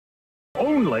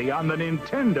only on the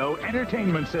Nintendo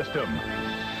Entertainment System.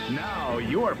 Now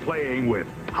you're playing with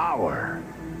power.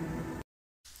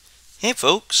 Hey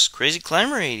folks, Crazy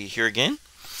Climber 80 here again.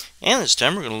 And this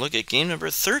time we're going to look at game number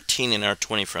 13 in our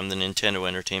 20 from the Nintendo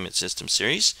Entertainment System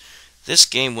series. This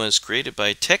game was created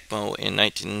by Tecmo in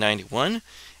 1991,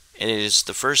 and it is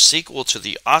the first sequel to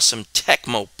the awesome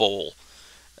Tecmo Bowl.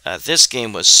 This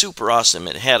game was super awesome.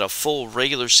 It had a full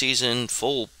regular season,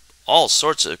 all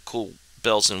sorts of cool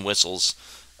bells and whistles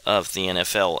of the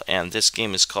NFL, and this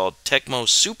game is called Tecmo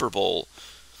Super Bowl.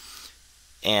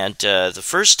 And the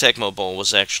first Tecmo Bowl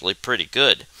was actually pretty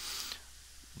good,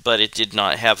 but it did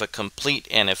not have a complete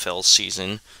NFL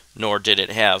season, nor did it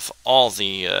have all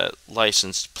the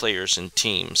licensed players and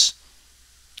teams.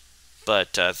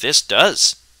 But this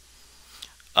does.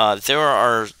 There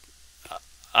are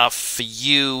a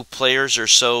few players or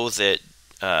so that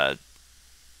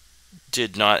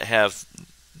did not have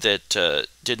the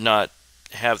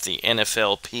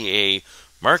NFLPA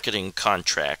marketing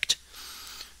contract,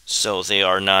 so they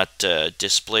are not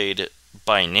displayed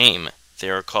by name. They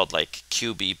are called like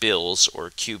QB Bills or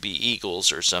QB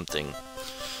Eagles or something.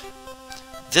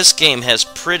 This game has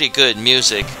pretty good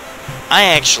music. I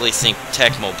actually think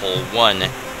Tecmo Bowl 1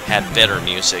 had better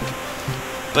music,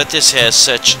 but this has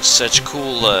such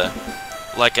cool,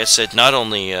 like I said, not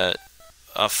only a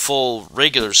full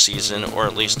regular season, or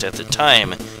at least at the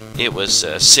time, it was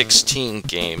 16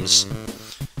 games.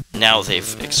 Now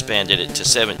they've expanded it to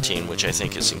 17, which I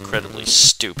think is incredibly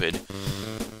stupid.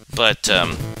 But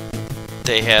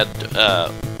they had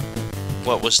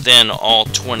what was then all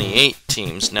 28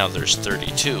 teams. Now there's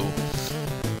 32.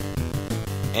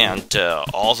 And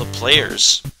all the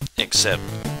players, except,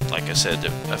 like I said,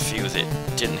 a few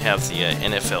that didn't have the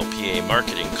NFLPA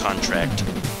marketing contract.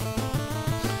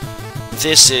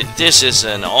 This is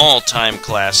an all-time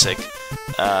classic.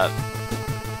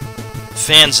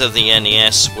 Fans of the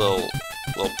NES will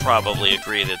probably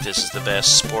agree that this is the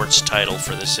best sports title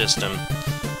for the system.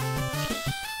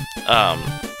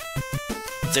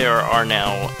 There are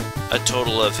now a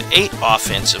total of 8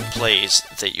 offensive plays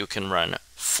that you can run.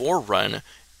 4 run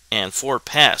and 4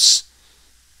 pass.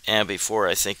 And before,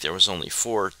 I think there was only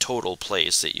 4 total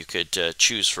plays that you could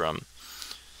choose from.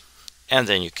 And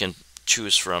then you can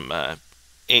choose from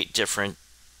 8 different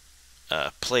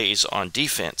plays on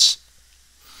defense.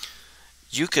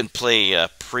 You can play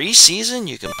preseason.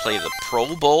 You can play the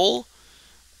Pro Bowl.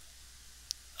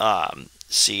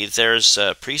 See, there's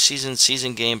preseason,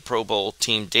 season game, Pro Bowl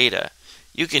team data.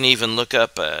 You can even look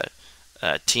up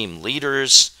team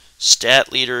leaders,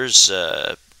 stat leaders,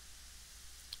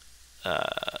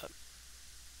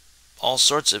 all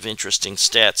sorts of interesting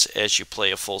stats as you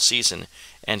play a full season.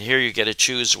 And here you get to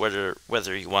choose whether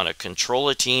you want to control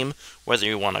a team, whether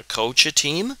you want to coach a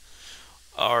team,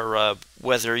 or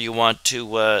whether you want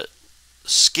to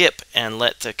skip and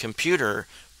let the computer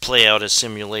play out a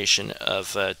simulation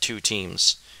of 2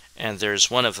 teams. And there's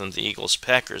one of them, the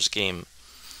Eagles-Packers game.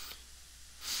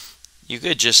 You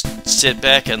could just sit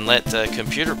back and let the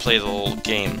computer play the whole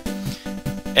game.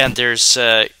 And there's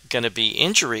going to be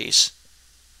injuries,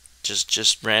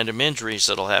 just random injuries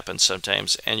that'll happen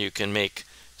sometimes, and you can make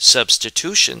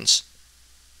substitutions.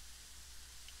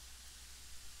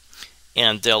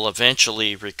 And they'll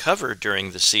eventually recover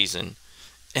during the season.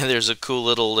 And there's a cool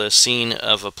little scene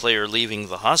of a player leaving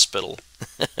the hospital.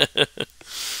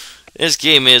 This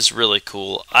game is really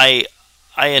cool. I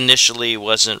initially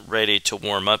wasn't ready to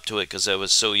warm up to it because I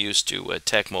was so used to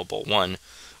Tecmo Bowl 1.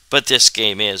 But this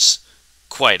game is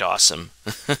quite awesome.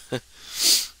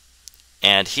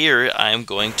 And here I'm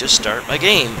going to start my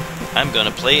game. I'm going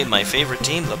to play my favorite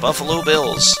team, the Buffalo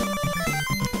Bills.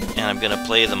 And I'm going to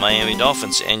play the Miami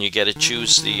Dolphins, and you get to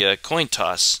choose the coin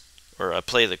toss, or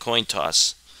play the coin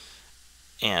toss.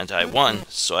 And I won,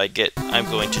 so I'm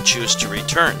going to choose to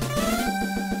return.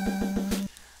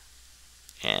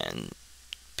 And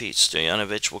Pete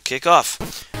Stoyanovich will kick off.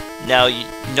 Now, you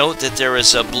note that there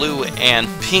is a blue and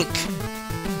pink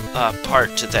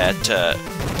part to that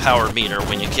power meter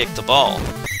when you kick the ball.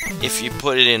 If you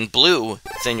put it in blue,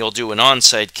 then you'll do an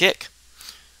onside kick.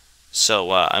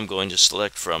 So I'm going to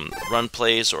select from run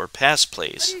plays or pass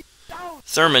plays.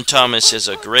 Thurman Thomas is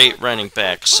a great running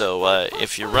back, so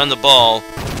if you run the ball,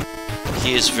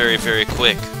 he is very, very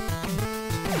quick.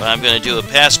 But I'm going to do a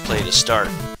pass play to start.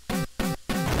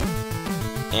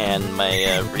 And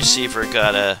my receiver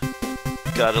got a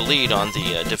lead on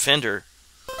the defender.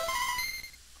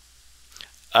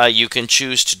 You can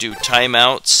choose to do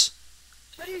timeouts,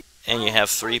 and you have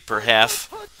 3 per half.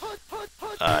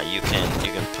 You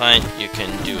can punt. You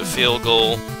can do a field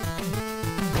goal.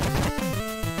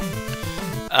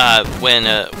 when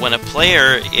a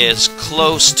player is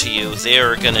close to you, they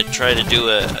are going to try to do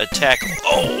a tackle.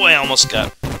 Oh, I almost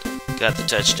got the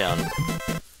touchdown.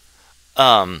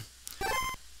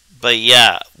 But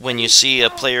yeah, when you see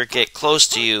a player get close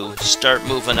to you, start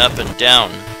moving up and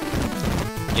down,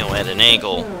 you know, at an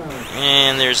angle,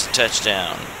 and there's the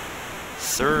touchdown.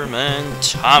 Thurman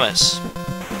Thomas.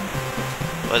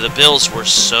 But the Bills were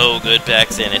so good back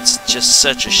then. It's just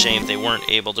such a shame they weren't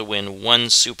able to win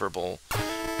one Super Bowl.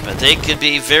 But they could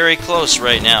be very close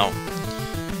right now.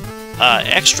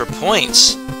 Extra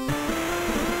points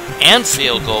and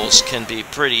field goals can be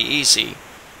pretty easy.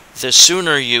 The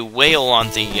sooner you wail on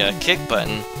the kick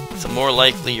button, the more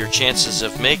likely your chances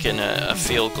of making a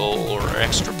field goal or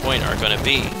extra point are going to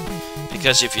be.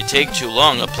 Because if you take too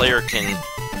long, a player can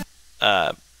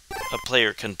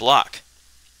block.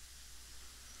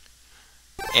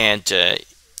 And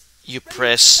you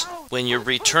press, when you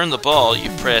return the ball, you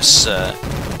press,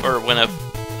 or when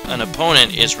an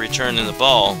opponent is returning the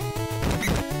ball,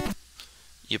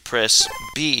 you press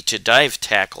B to dive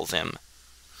tackle them.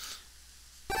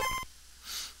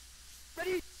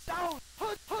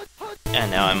 And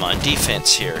now I'm on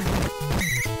defense here.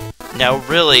 Now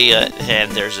really,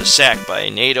 there's a sack by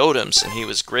Nate Odoms, and he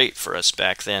was great for us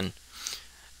back then.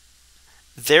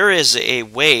 There is a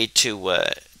way to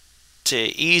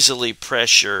easily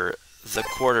pressure the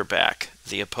quarterback,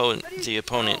 the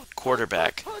opponent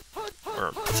quarterback,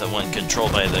 or the one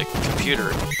controlled by the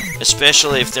computer,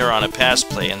 especially if they're on a pass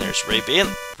play. And there's Ray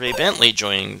Bentley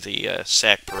joining the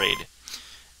sack parade.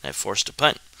 And I forced a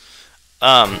punt.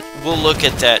 We'll look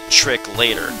at that trick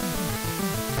later.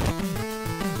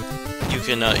 You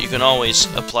can always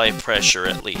apply pressure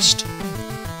at least.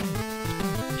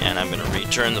 And I'm going to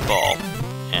return the ball.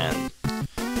 And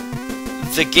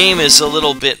the game is a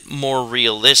little bit more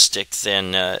realistic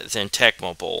than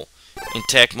Tecmo Bowl. In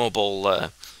Tecmo Bowl,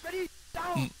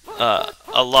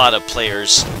 a lot of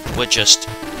players would just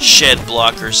shed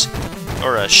blockers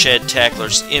or shed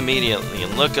tacklers immediately.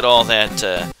 And look at all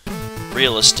that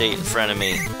real estate in front of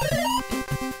me.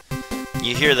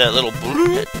 You hear that little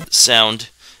sound,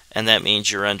 and that means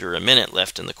you're under a minute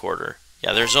left in the quarter.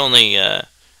 Yeah, there's only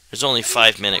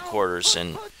 5-minute quarters,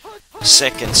 and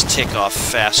seconds tick off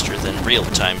faster than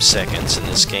real-time seconds in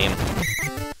this game.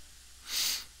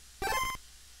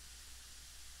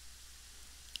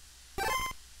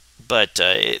 But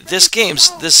this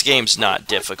game's not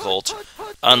difficult.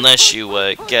 Unless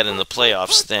you get in the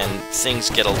playoffs, then things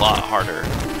get a lot harder.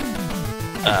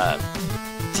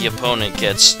 The opponent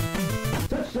gets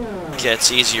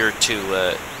easier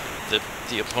to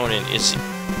the opponent is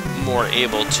more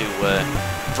able to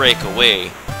break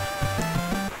away.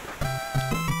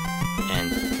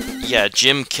 And yeah,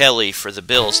 Jim Kelly for the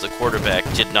Bills, the quarterback,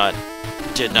 did not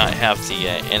have the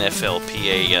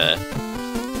NFLPA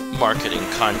marketing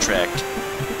contract,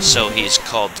 so he's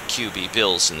called QB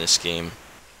Bills in this game.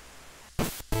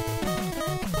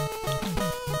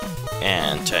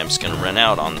 And time's going to run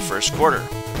out on the first quarter.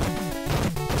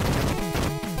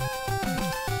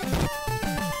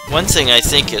 One thing I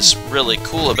think is really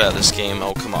cool about this game...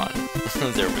 Oh, come on.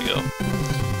 There we go.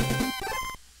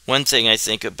 One thing I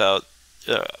think that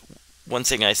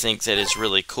is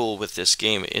really cool with this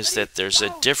game is that there's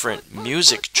a different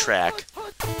music track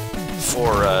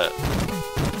for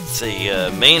the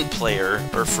main player,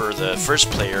 or for the first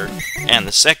player, and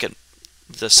the second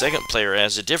player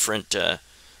has a different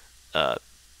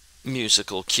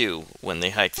musical cue when they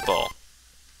hike the ball,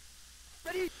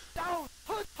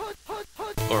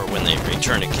 or when they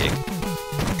return a kick.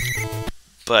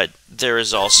 But there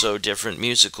is also different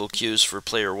musical cues for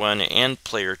player 1 and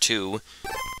player 2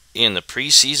 in the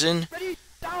preseason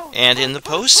and in the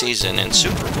postseason and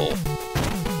Super Bowl.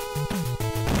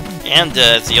 And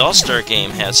the All-Star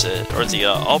game has or the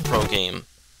All-Pro game,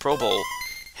 Pro Bowl,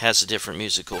 has a different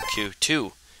musical cue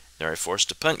too. There I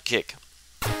forced a punt kick.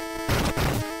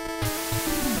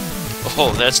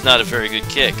 Oh, that's not a very good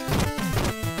kick.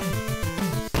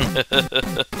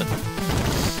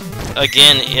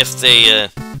 Again,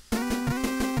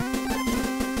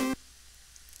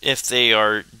 if they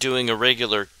are doing a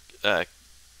regular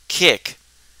kick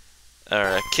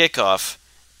or a kickoff,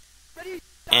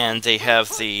 and they have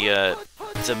the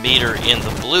meter in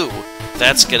the blue,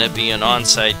 that's going to be an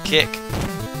onside kick.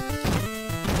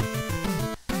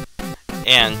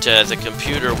 And the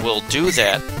computer will do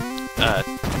that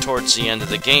towards the end of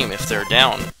the game if they're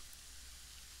down.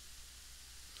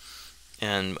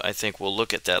 And I think we'll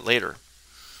look at that later.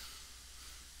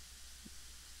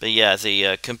 But yeah,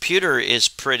 the computer is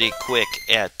pretty quick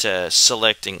at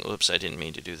selecting... Oops, I didn't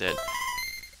mean to do that.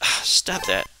 Stop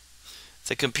that.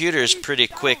 the computer is pretty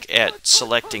quick at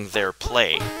selecting their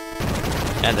play,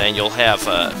 and then you'll have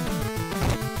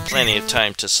plenty of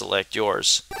time to select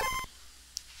yours.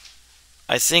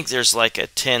 I think there's like a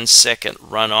 10-second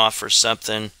runoff or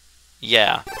something.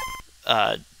 Yeah,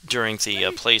 during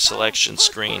the play selection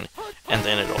screen, and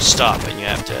then it'll stop and you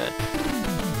have to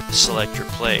select your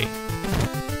play.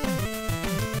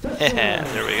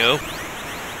 There we go.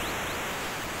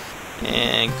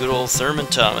 And good old Thurman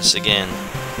Thomas again.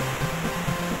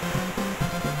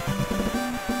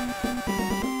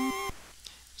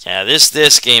 Yeah,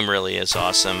 this game really is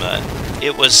awesome.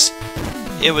 It was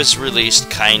released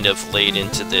kind of late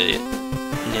into the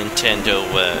Nintendo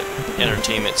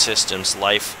Entertainment System's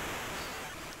life,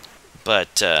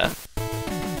 but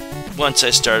once I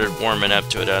started warming up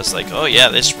to it, I was like, oh yeah,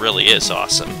 this really is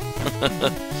awesome.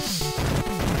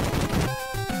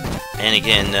 And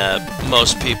again,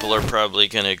 most people are probably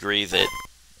going to agree that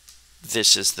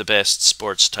this is the best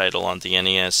sports title on the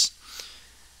NES.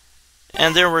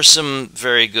 And there were some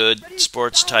very good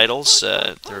sports titles.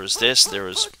 There was this. There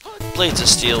was Blades of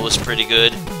Steel was pretty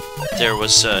good. There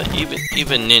was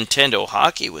even Nintendo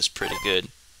Hockey was pretty good,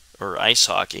 or ice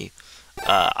hockey.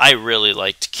 I really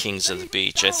liked Kings of the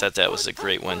Beach. I thought that was a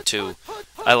great one too.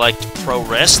 I liked pro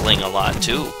wrestling a lot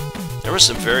too. There were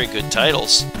some very good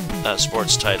titles,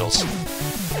 sports titles.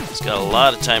 It's got a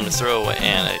lot of time to throw,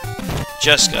 and I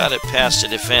just got it past a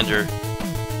defender.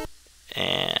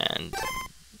 And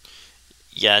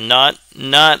yeah, not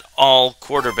all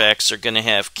quarterbacks are going to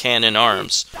have cannon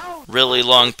arms. Really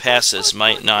long passes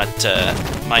might not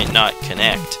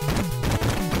connect.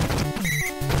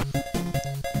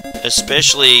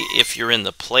 Especially if you're in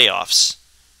the playoffs,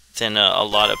 then a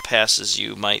lot of passes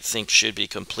you might think should be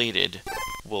completed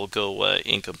will go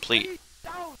incomplete.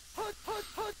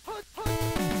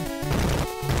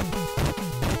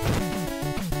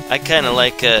 I kind of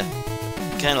like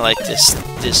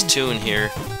this tune here.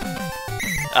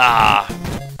 Ah,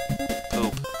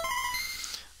 poop.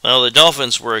 Well, the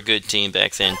Dolphins were a good team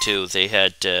back then too. They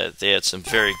had some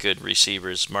very good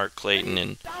receivers, Mark Clayton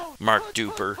and Mark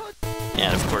Duper,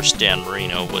 and of course Dan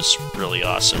Marino was really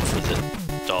awesome for the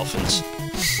Dolphins.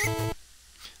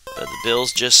 But the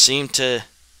Bills just seem to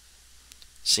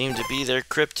be their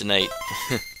kryptonite.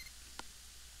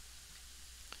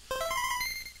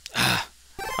 I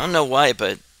don't know why,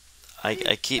 but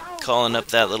I keep calling up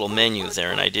that little menu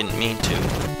there, and I didn't mean to.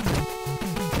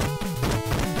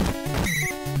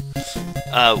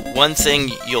 One thing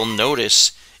you'll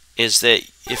notice is that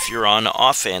if you're on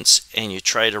offense and you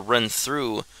try to run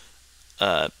through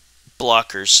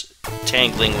blockers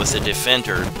tangling with a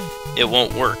defender, it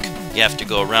won't work. You have to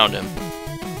go around him.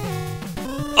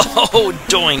 Oh,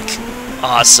 doink!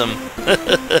 Awesome.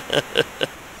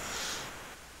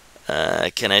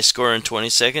 Can I score in 20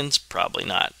 seconds? Probably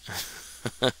not.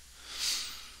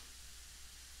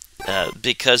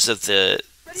 Because of the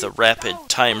rapid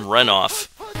time runoff,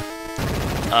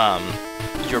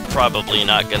 you're probably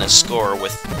not going to score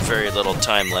with very little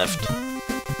time left.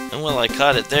 And well, I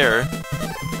caught it there.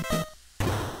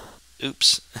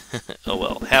 Oops. Oh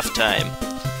well, halftime.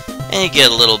 And you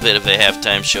get a little bit of a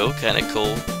halftime show, kind of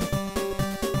cool.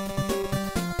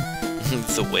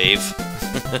 The wave.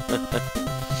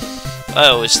 I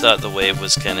always thought the wave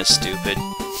was kind of stupid.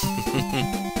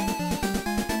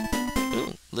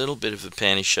 Ooh, little bit of a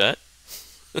panty shot.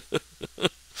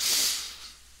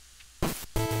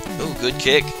 Ooh, good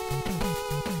kick.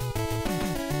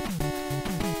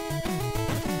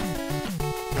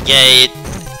 Yeah,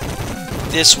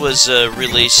 this was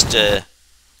released. The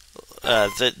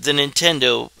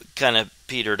Nintendo kind of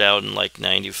petered out in like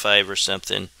 '95 or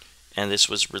something, and this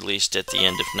was released at the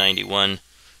end of '91.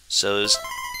 So it was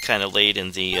kind of late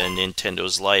in the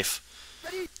Nintendo's life.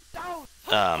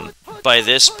 By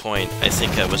this point, I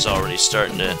think I was already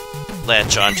starting to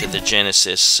latch onto the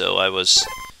Genesis, so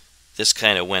this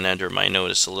kind of went under my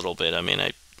notice a little bit. I mean,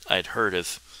 I'd heard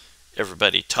of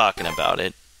everybody talking about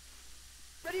it,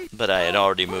 but I had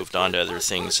already moved on to other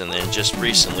things, and then just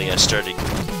recently I started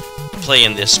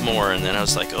playing this more, and then I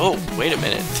was like, oh, wait a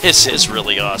minute, this is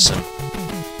really awesome.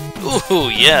 Ooh,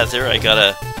 yeah, there I got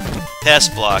a pass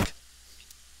block.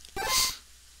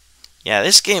 Yeah,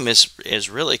 this game is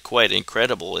really quite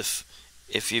incredible.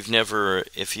 If you've never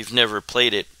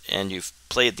played it and you've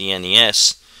played the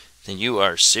NES, then you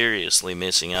are seriously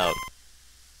missing out.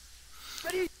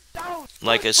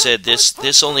 Like I said,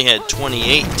 this only had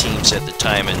 28 teams at the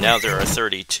time, and now there are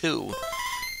 32.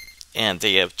 And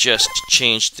they have just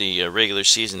changed the regular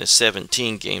season to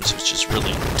 17 games, which is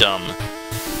really dumb.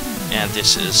 And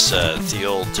this is the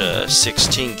old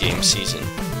 16-game season.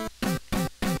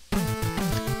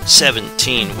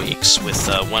 17 weeks, with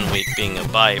 1 week being a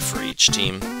bye for each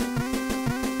team.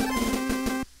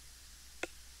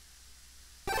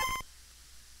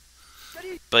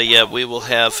 But yeah, we will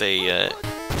have a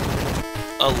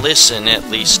listen at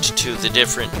least to the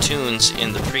different tunes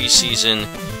in the preseason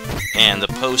and the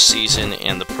postseason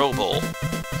and the Pro Bowl.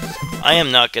 I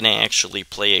am not going to actually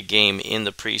play a game in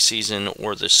the preseason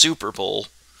or the Super Bowl,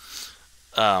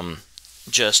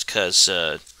 just because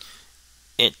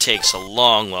it takes a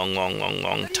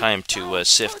long time to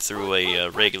sift through a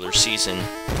regular season.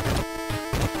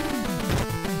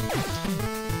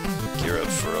 Gear up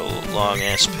for a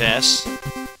long-ass pass.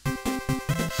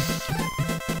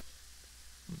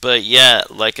 But yeah,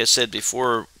 like I said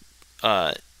before,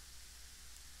 at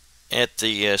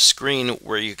the screen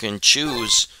where you can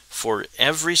choose for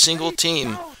every single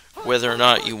team whether or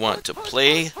not you want to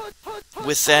play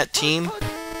with that team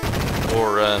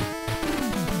or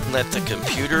let the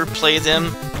computer play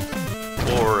them,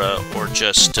 or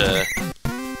just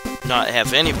not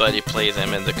have anybody play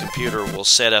them, and the computer will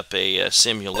set up a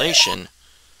simulation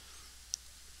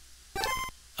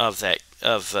of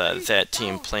that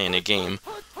team playing a game.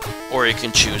 Or you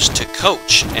can choose to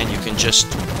coach, and you can just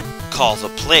call the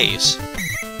plays.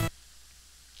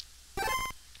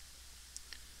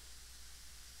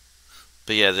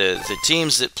 But yeah, the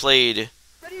teams that played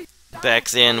back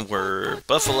then were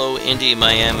Buffalo, Indy,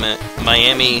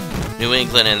 Miami, New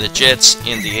England, and the Jets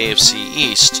in the AFC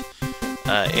East.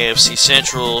 AFC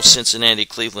Central, Cincinnati,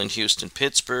 Cleveland, Houston,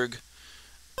 Pittsburgh.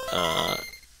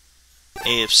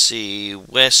 AFC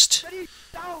West,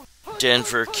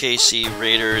 Denver, KC,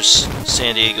 Raiders,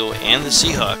 San Diego, and the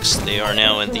Seahawks. They are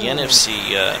now in the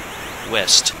NFC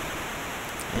West.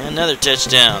 And another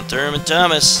touchdown, Thurman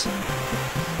Thomas.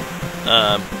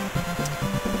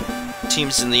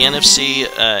 Teams in the NFC.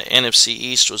 NFC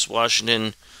East was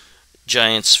Washington,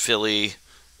 Giants, Philly,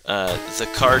 the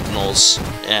Cardinals,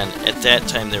 and at that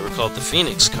time they were called the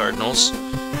Phoenix Cardinals,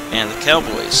 and the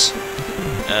Cowboys.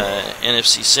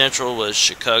 NFC Central was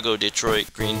Chicago,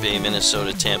 Detroit, Green Bay,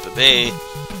 Minnesota, Tampa Bay.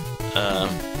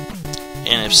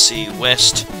 NFC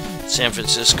West, San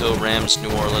Francisco, Rams,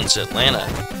 New Orleans, Atlanta.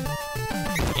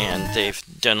 And they've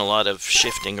done a lot of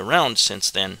shifting around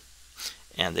since then.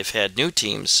 And they've had new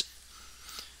teams.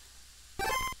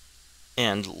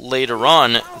 And later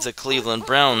on, the Cleveland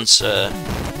Browns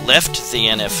left the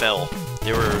NFL.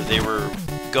 They were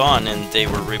gone, and they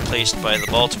were replaced by the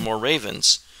Baltimore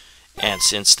Ravens. And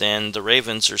since then, the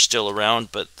Ravens are still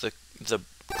around, but the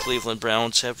Cleveland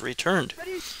Browns have returned.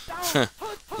 A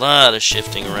lot of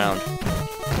shifting around.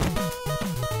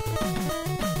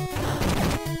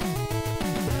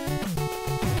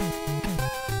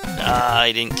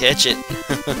 I didn't catch it.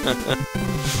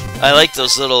 I like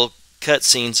those little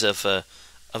cutscenes of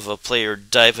a player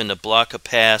diving to block a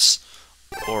pass,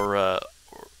 or a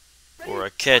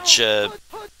catch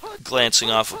glancing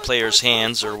off a player's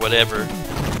hands, or whatever.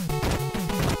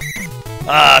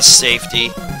 Safety.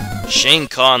 Shane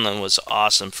Conlon was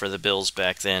awesome for the Bills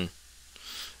back then.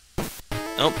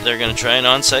 Nope, they're going to try an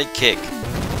onside kick.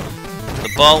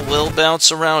 The ball will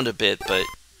bounce around a bit, but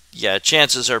yeah,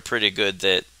 chances are pretty good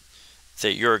that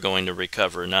you're going to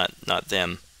recover, not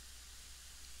them.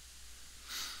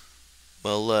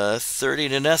 Well,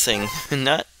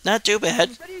 30-0. Not too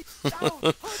bad.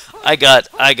 I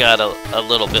got a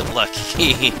little bit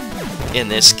lucky in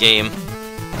this game.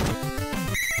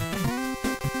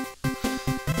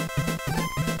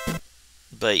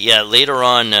 But yeah, later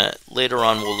on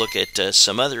we'll look at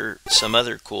some other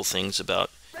cool things about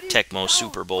Tecmo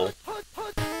Super Bowl.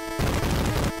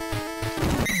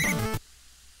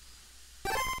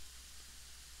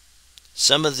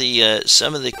 Some of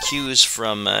the cues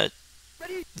from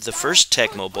the first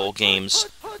Tecmo Bowl game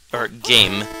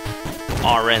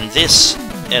are in this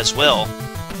as well.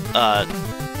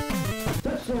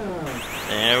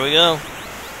 There we go.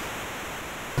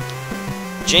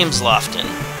 James Lofton.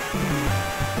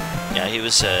 Yeah, he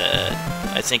was.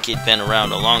 I think he'd been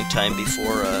around a long time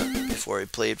before he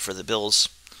played for the Bills,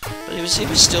 but he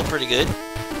was still pretty good.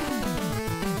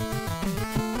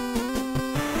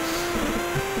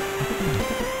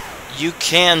 You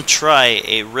can try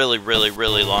a really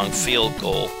long field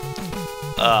goal.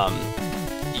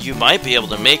 You might be able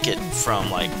to make it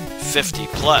from like 50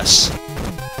 plus.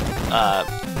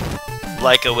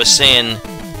 Like I was saying,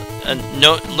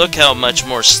 look how much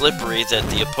more slippery that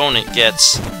the opponent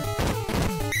gets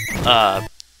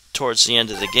towards the end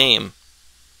of the game.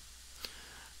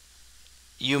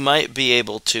 You might be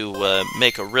able to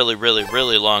make a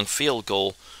really long field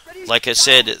goal. Like I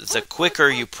said, the quicker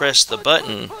you press the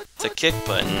button, the kick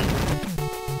button,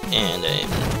 and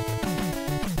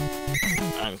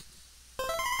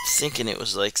thinking it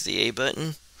was like the A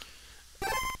button.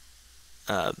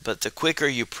 But the quicker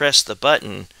you press the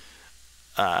button,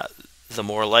 the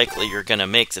more likely you're going to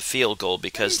make the field goal,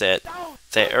 because that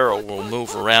arrow will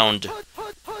move around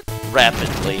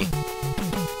rapidly,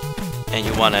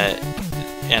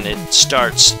 and it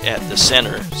starts at the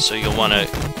center, so you'll want to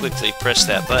quickly press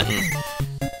that button.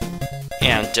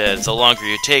 And the longer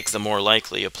you take, the more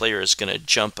likely a player is going to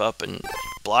jump up and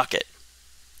block it.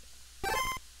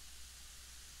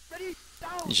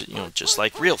 You know, just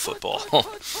like real football.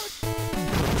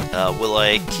 Will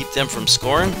I keep them from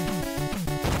scoring?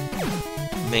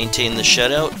 Maintain the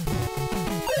shutout?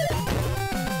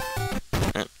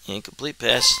 Incomplete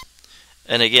pass.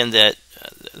 And again, that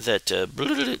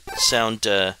sound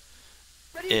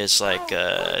is like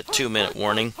a 2-minute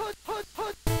warning.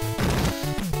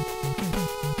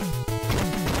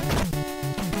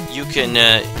 You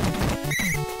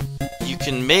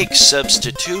can make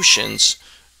substitutions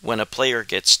when a player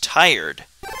gets tired,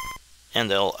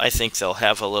 and I think they'll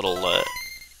have a little.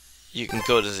 You can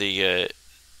go to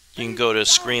a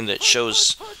screen that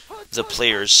shows the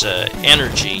player's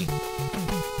energy,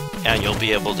 and you'll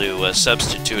be able to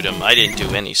substitute them. I didn't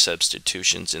do any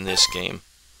substitutions in this game.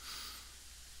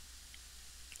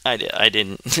 I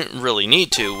didn't really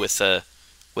need to with a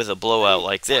blowout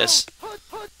like this.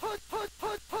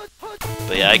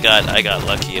 But yeah, I got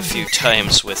lucky a few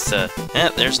times with.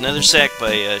 There's another sack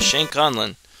by Shane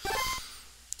Conlon.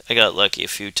 I got lucky a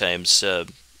few times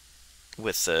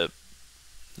with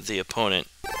the opponent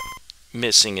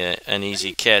missing an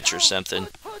easy catch or something.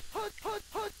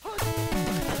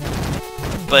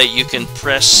 But you can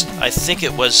press, I think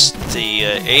it was the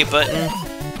A button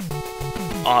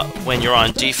when you're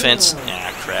on defense.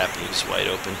 Ah, crap, he was wide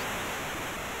open.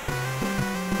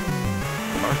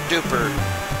 Mark Duper.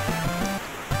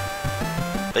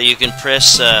 But you can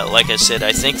press, like I said,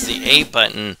 I think the A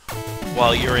button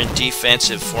while you're in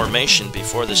defensive formation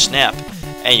before the snap,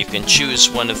 and you can choose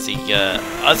one of the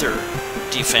other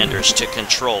defenders to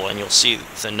control, and you'll see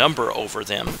the number over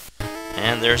them.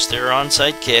 And there's their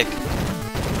onside kick.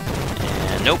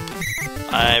 And nope,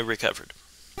 I recovered.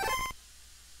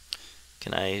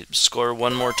 Can I score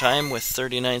one more time with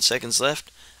 39 seconds left?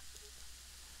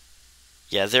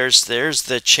 Yeah, there's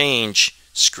the change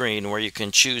screen where you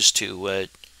can choose to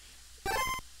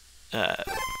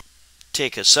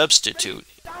take a substitute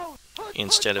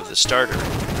instead of the starter.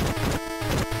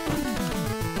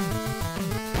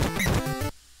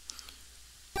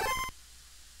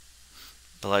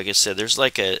 But like I said, there's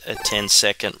like a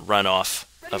 10-second runoff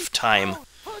of time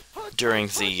during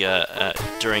that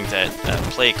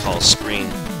play call screen.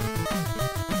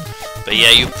 But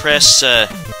yeah, you press. I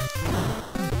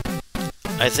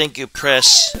think you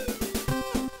press.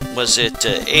 Was it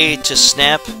A to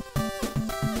snap?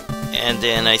 And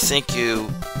then I think you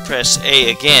press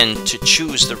A again to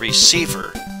choose the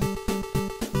receiver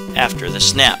after the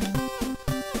snap.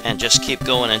 And just keep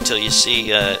going until you see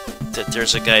that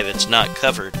there's a guy that's not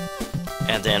covered.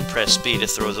 And then press B to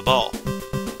throw the ball.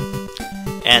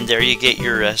 And there you get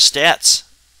your stats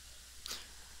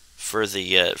for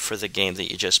the game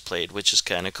that you just played, which is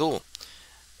kind of cool.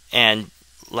 And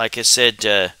like I said,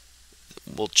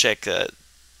 we'll check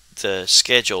the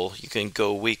schedule. You can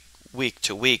go week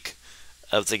to week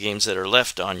of the games that are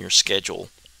left on your schedule.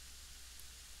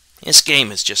 This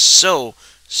game is just so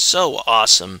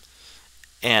awesome,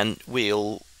 and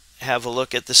we'll have a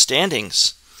look at the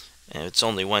standings. And it's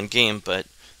only one game, but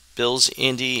Bills,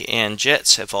 Indy, and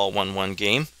Jets have all won one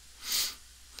game.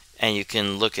 And you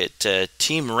can look at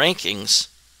team rankings.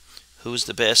 Who's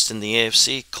the best in the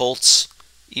AFC? Colts,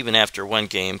 even after one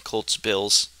game. Colts,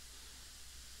 Bills.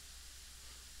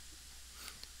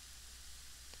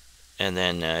 And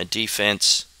then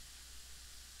defense.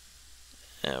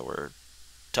 We're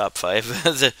top 5.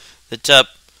 the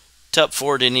top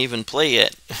 4 didn't even play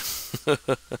yet.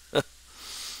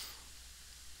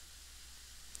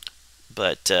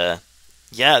 But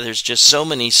yeah, there's just so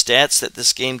many stats that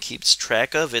this game keeps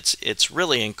track of. It's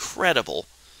really incredible.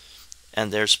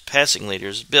 And there's passing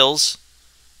leaders. Bills.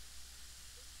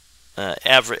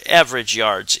 Average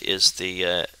yards is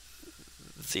the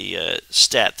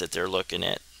stat that they're looking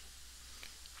at.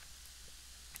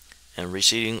 And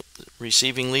receiving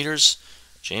leaders,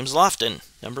 James Lofton,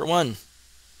 number 1.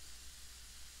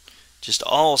 Just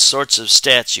all sorts of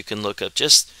stats you can look up.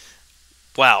 Just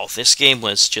wow, this game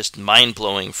was just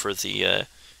mind-blowing for the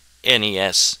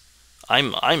NES.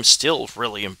 I'm still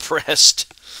really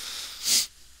impressed.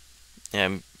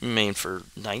 I mean, for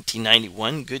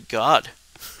 1991, good God.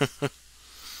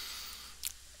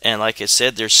 And like I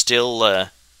said, there's still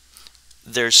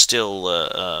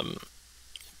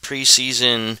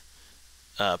preseason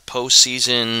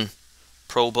postseason,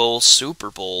 Pro Bowl, Super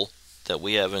Bowl that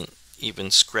we haven't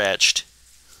even scratched.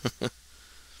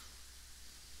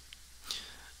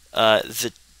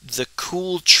 The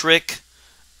cool trick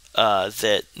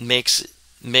that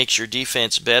makes your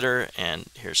defense better, and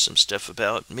here's some stuff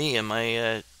about me and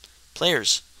my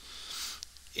players,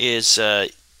 is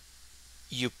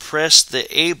you press the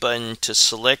A button to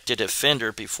select a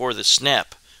defender before the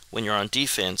snap when you're on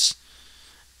defense,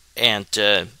 and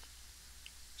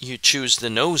you choose the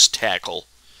nose tackle,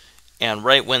 and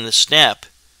right when the snap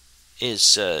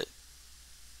is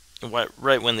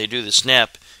right when they do the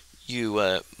snap,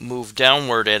 you move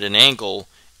downward at an angle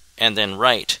and then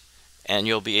right, and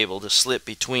you'll be able to slip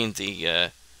between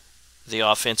the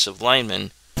offensive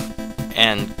linemen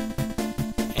and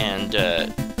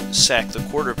sack the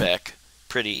quarterback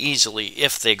pretty easily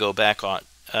if they go back on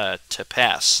to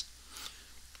pass.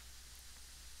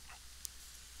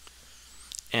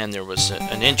 And there was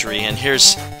an injury, and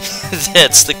here's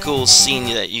that's the cool scene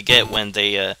that you get when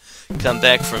they come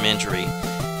back from injury.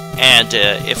 And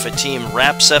if a team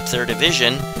wraps up their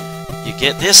division, you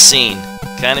get this scene.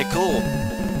 Kind of cool.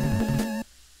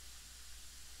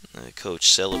 The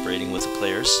coach celebrating with the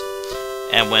players.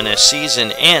 And when a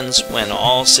season ends, when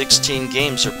all 16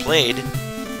 games are played,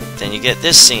 then you get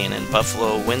this scene, and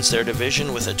Buffalo wins their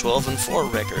division with a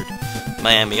 12-4 record.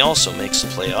 Miami also makes the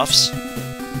playoffs.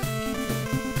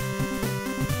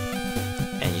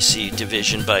 And you see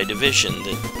division by division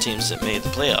the teams that made the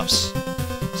playoffs.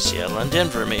 Seattle and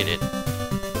Denver made it.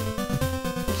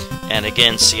 And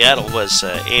again, Seattle was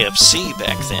AFC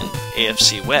back then,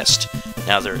 AFC West.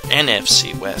 Now they're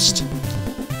NFC West.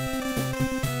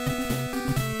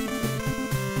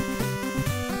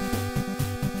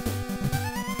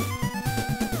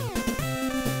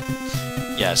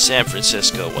 Yeah, San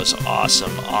Francisco was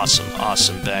awesome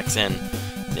back then.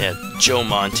 They had Joe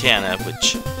Montana,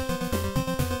 which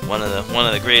one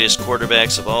of the greatest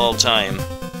quarterbacks of all time.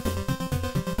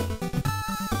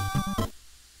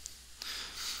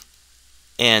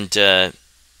 And yeah,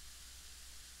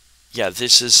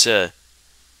 this is the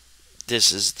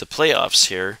playoffs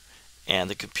here, and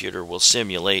the computer will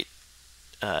simulate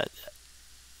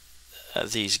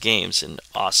these games. And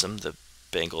awesome, the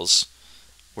Bengals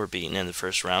were beaten in the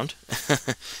first round.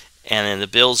 And then the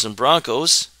Bills and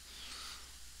Broncos,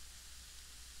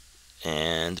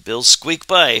 and the Bills squeak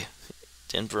by.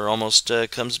 Denver almost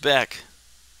comes back.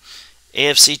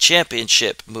 AFC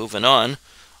Championship, moving on.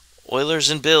 Oilers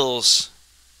and Bills.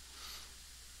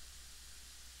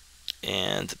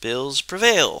 And the Bills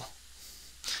prevail.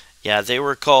 Yeah, they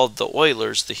were called the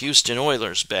Oilers, the Houston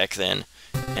Oilers back then,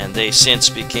 and they since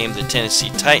became the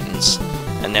Tennessee Titans,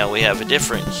 and now we have a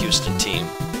different Houston team.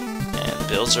 And the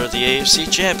Bills are the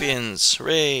AFC champions.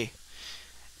 Hooray!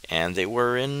 And they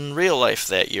were in real life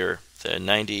that year, the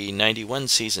 90-91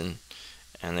 season,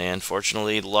 and they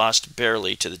unfortunately lost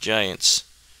barely to the Giants.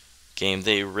 Game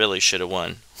they really should have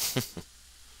won.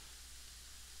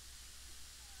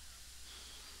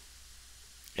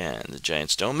 And the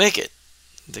Giants don't make it.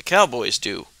 The Cowboys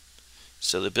do.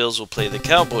 So the Bills will play the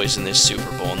Cowboys in this Super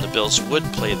Bowl, and the Bills would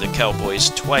play the Cowboys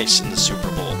twice in the Super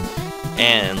Bowl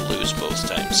and lose both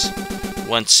times.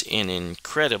 Once in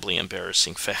incredibly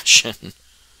embarrassing fashion.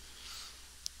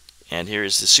 And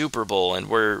here's the Super Bowl, and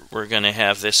we're going to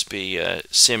have this be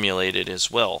simulated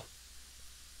as well.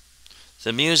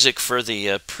 The music for the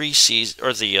preseason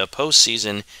or the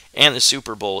postseason and the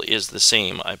Super Bowl is the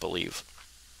same, I believe.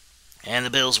 And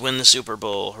the Bills win the Super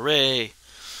Bowl. Hooray!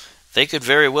 They could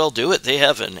very well do it. They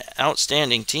have an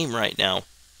outstanding team right now.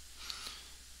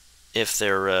 If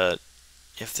they're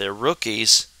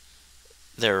rookies,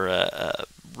 their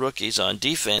rookies on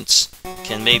defense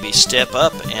can maybe step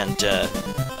up and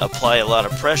apply a lot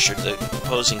of pressure to the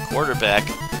opposing quarterback.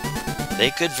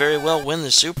 They could very well win the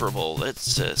Super Bowl.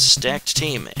 It's a stacked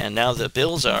team, and now the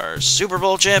Bills are Super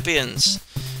Bowl champions.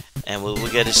 And we will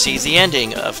get to see the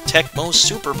ending of Tecmo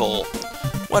Super Bowl.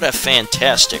 What a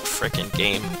fantastic frickin'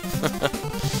 game.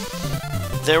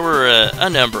 There were a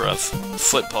number of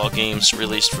football games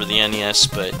released for the NES,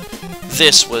 but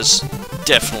this was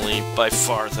definitely by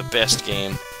far the best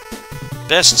game.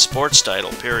 Best sports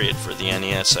title, period, for the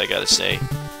NES, I gotta say.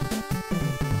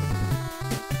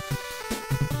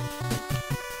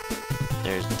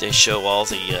 They show all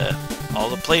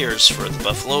the players for the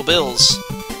Buffalo Bills.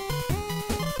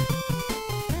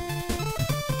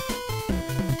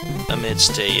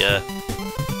 Amidst a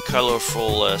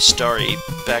colorful, starry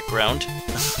background.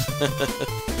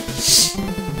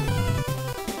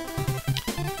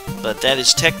 But that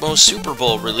is Tecmo Super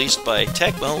Bowl, released by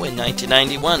Tecmo in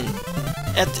 1991.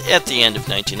 At the end of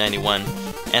 1991.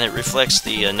 and it reflects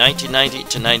the 1990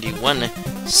 to 91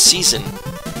 season,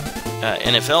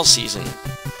 NFL season.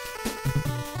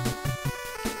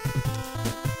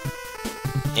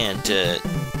 And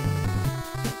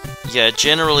yeah,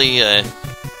 generally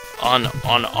on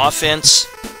offense,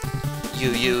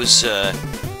 you use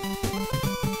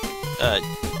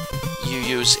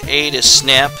A to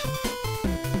snap,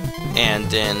 and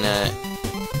then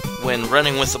when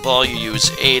running with the ball, you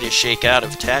use A to shake out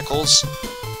of tackles.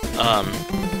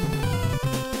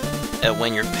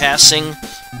 When you're passing,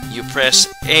 you press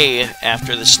A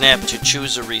after the snap to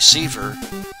choose a receiver,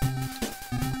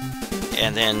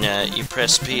 and then you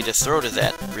press B to throw to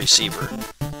that receiver.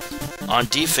 On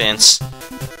defense,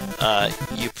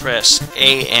 you press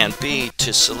A and B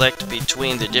to select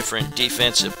between the different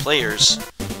defensive players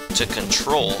to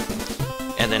control,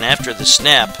 and then after the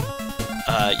snap,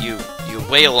 you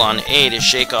wail on A to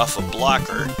shake off a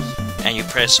blocker, and you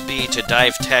press B to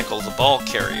dive tackle the ball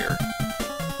carrier.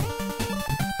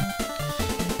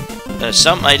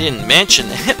 Something I didn't mention,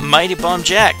 Mighty Bomb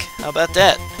Jack. How about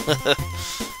that?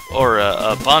 Or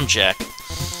a Bomb Jack.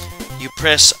 You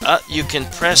can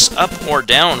press up or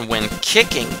down when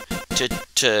kicking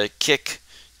to kick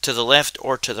to the left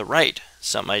or to the right.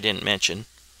 Something I didn't mention.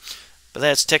 But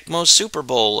that's Tecmo Super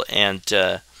Bowl, and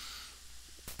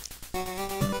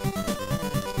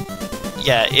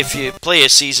yeah, if you play a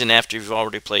season after you've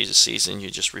already played a season, you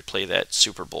just replay that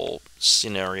Super Bowl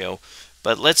scenario.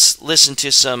 But let's listen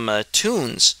to some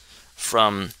tunes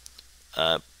from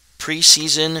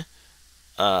preseason,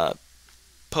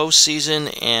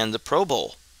 postseason, and the Pro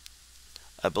Bowl.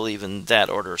 I believe in that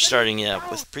order, starting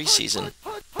with preseason.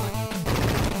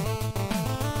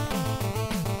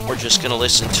 We're just going to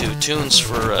listen to tunes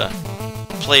for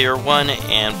Player 1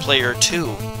 and Player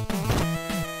 2.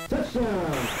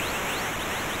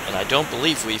 And I don't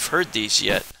believe we've heard these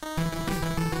yet.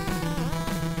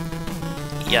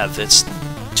 Yeah, that's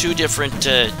two different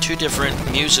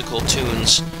musical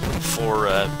tunes for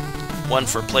one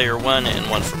for Player 1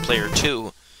 and one for Player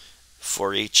 2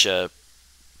 for each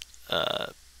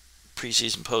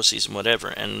preseason, postseason, whatever.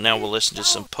 And now we'll listen to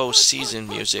some postseason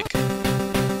music.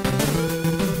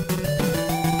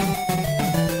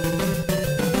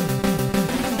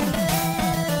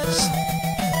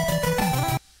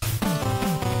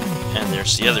 And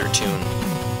there's the other tune.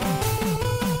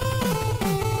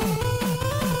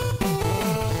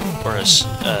 Or a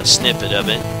snippet of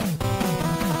it.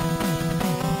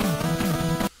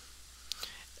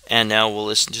 And now we'll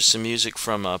listen to some music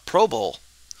from Pro Bowl.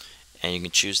 And you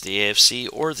can choose the AFC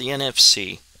or the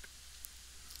NFC.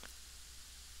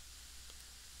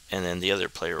 And then the other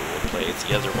player will play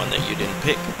the other one that you didn't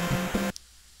pick.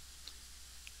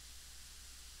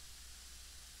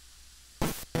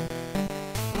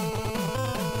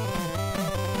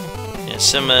 Yeah,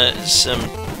 some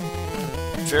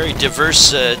very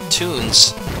diverse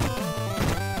tunes.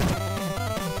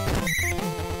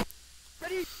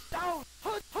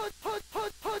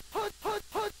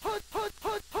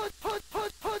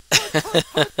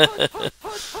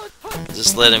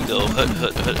 Just let him go hut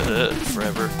hut hut hut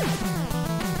forever.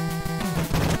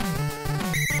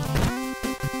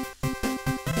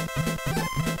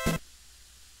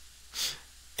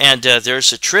 And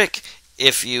there's a trick.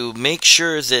 If you make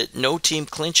sure that no team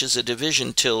clinches a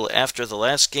division till after the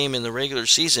last game in the regular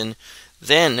season,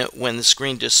 then when the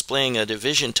screen displaying a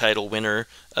division title winner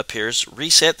appears,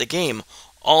 reset the game.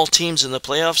 All teams in the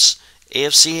playoffs,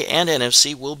 AFC and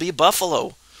NFC, will be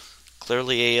Buffalo.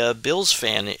 Clearly a Bills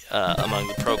fan among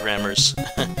the programmers.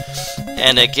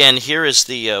 And again, here is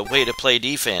the way to play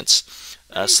defense.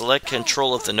 Select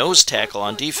control of the nose tackle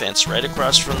on defense right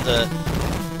across from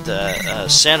the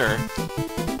center.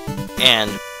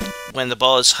 And when the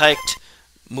ball is hiked,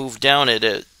 move down at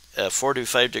a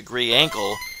 45-degree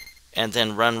angle and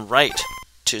then run right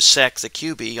to sack the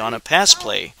QB on a pass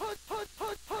play.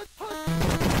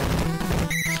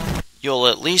 You'll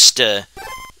at least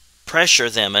pressure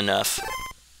them enough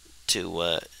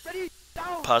to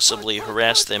possibly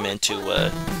harass them into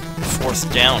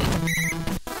fourth down.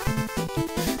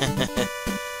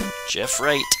 Jeff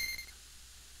Wright.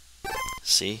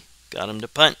 See? Got him to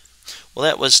punt. Well,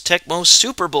 that was Tecmo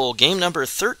Super Bowl, game number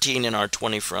 13 in our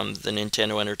 20 from the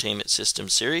Nintendo Entertainment System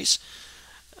series.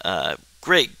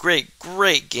 Great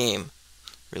game.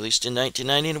 Released in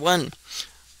 1991.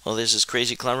 Well, this is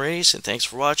Crazy Clown Race, and thanks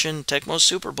for watching Tecmo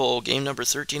Super Bowl, game number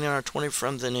 13 in our 20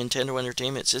 from the Nintendo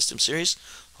Entertainment System series.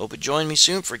 Hope you join me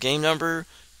soon for game number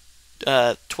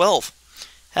 12.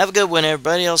 Have a good one,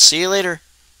 everybody. I'll see you later.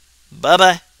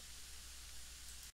 Bye-bye.